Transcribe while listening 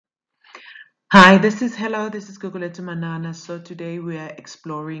Hi, this is Guguletu Manana. So today we are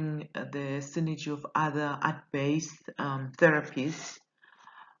exploring the synergy of other art-based therapies,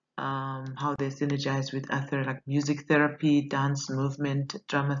 how they synergize with other like music therapy, dance movement,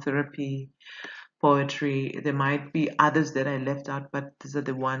 drama therapy, poetry. There might be others that I left out, but these are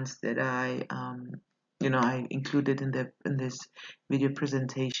the ones that I included in this video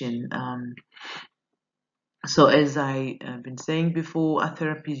presentation. So as I have been saying before, art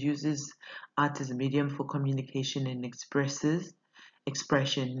therapy uses art as a medium for communication and expression.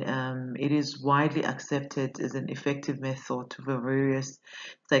 It is widely accepted as an effective method for various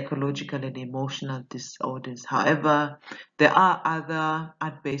psychological and emotional disorders. However, there are other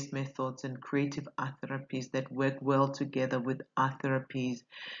art-based methods and creative art therapies that work well together with art therapies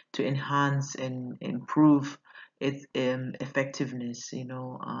to enhance and improve its effectiveness.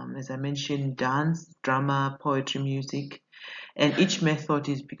 As I mentioned, dance, drama, poetry, music, and each method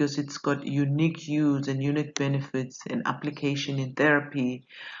is because it's got unique use and unique benefits and application in therapy.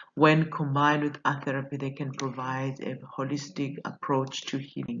 When combined with art therapy, they can provide a holistic approach to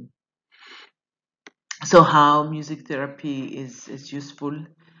healing. So, how music therapy is useful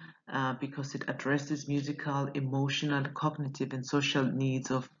because it addresses musical, emotional, cognitive, and social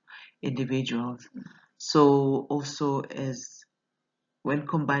needs of individuals. So, also as when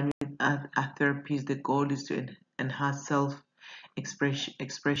combined with art therapies, the goal is to enhance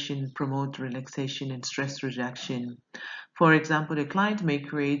expression, promote relaxation and stress reduction. For example, a client may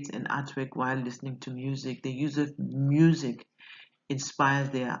create an artwork while listening to music. The use of music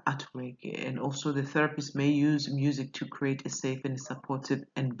inspires their artwork, and also the therapist may use music to create a safe and supportive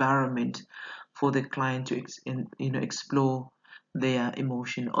environment for the client to explore their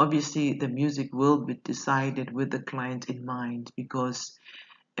emotion. Obviously, the music will be decided with the client in mind because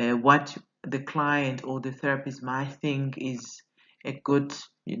what the client or the therapist might think is a good,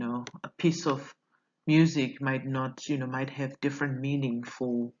 a piece of music might not, might have different meaning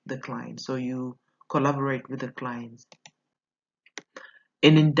for the client. So you collaborate with the clients.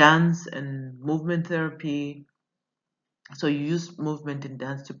 And in dance and movement therapy, so you use movement in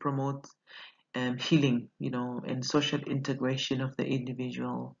dance to promote healing, and social integration of the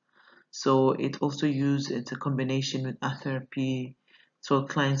individual. So it also it's a combination with art therapy, so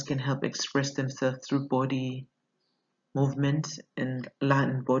clients can help express themselves through body movement and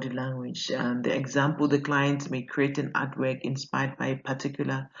body language. The example, the client may create an artwork inspired by a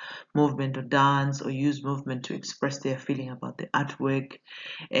particular movement or dance, or use movement to express their feeling about the artwork,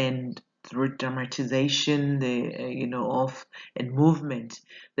 and through dramatization, of and movement.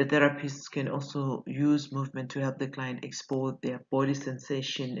 The therapists can also use movement to help the client explore their body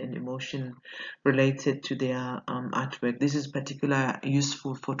sensation and emotion related to their artwork. This is particularly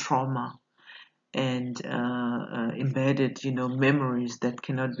useful for trauma and embedded memories that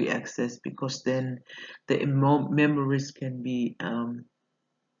cannot be accessed, because then the memories can be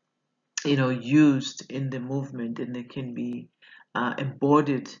used in the movement, and they can be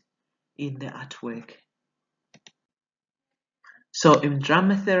embodied in the artwork. So in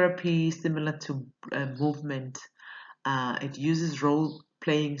drama therapy, similar to movement, it uses role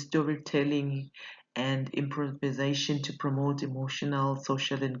playing, storytelling, and improvisation to promote emotional,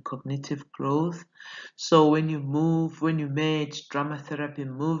 social, and cognitive growth. So when you merge drama therapy,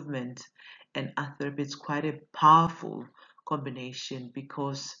 movement, and art therapy, it's quite a powerful combination,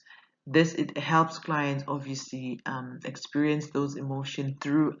 because it helps clients obviously experience those emotions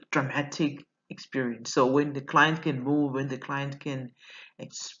through dramatic experience. So when the client can move, when the client can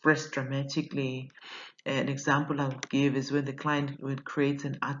express dramatically, an example I would give is when the client would create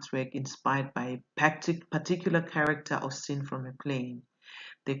an artwork inspired by a particular character or scene from a play.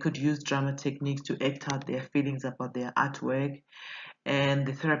 They could use drama techniques to act out their feelings about their artwork, and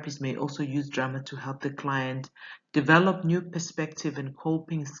the therapist may also use drama to help the client develop new perspective and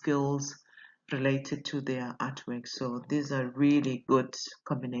coping skills related to their artwork. So these are really good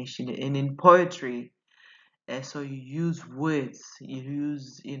combination. And in poetry, so you use words, you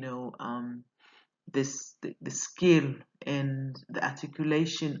use the skill and the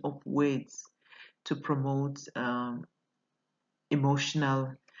articulation of words to promote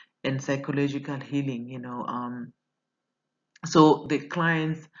emotional and psychological healing. So the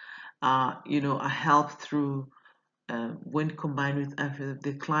clients are helped through when combined with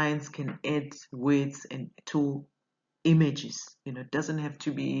the clients can add words and to images. It doesn't have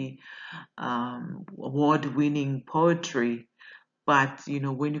to be award-winning poetry, but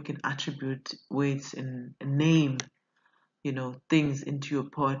when you can attribute words and name things into your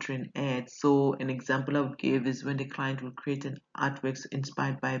poetry and add. So an example I would give is when the client will create an artwork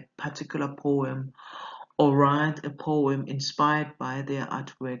inspired by a particular poem or write a poem inspired by their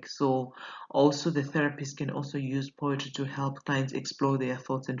artwork. So also the therapist can also use poetry to help clients explore their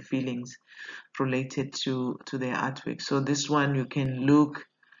thoughts and feelings related to their artwork. So this one you can look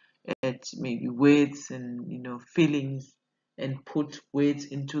at maybe words and feelings and put words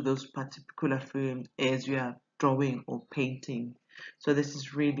into those particular films as you are drawing or painting. So this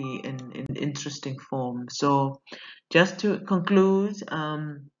is really an interesting form. So just to conclude,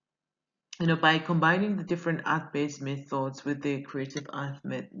 by combining the different art-based methods with the creative art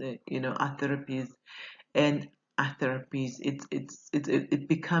therapies and art therapies, it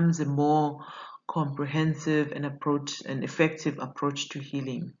becomes a more comprehensive and effective approach to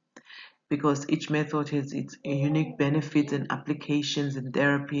healing, because each method has its unique benefits and applications in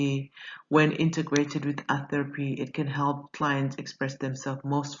therapy. When integrated with art therapy, it can help clients express themselves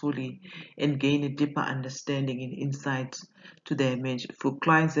most fully and gain a deeper understanding and insight to their image. For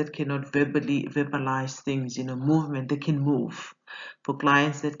clients that cannot verbalize things, movement, they can move. For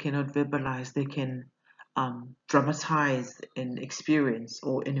clients that cannot verbalize, they can dramatize an experience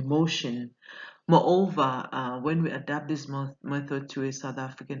or an emotion. Moreover, when we adapt this method to a South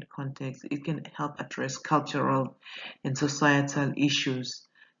African context, it can help address cultural and societal issues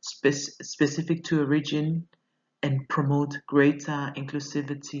specific to a region and promote greater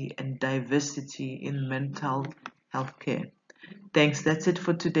inclusivity and diversity in mental health care. Thanks. That's it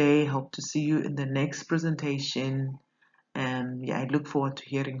for today. Hope to see you in the next presentation. And yeah, I look forward to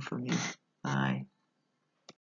hearing from you. Bye.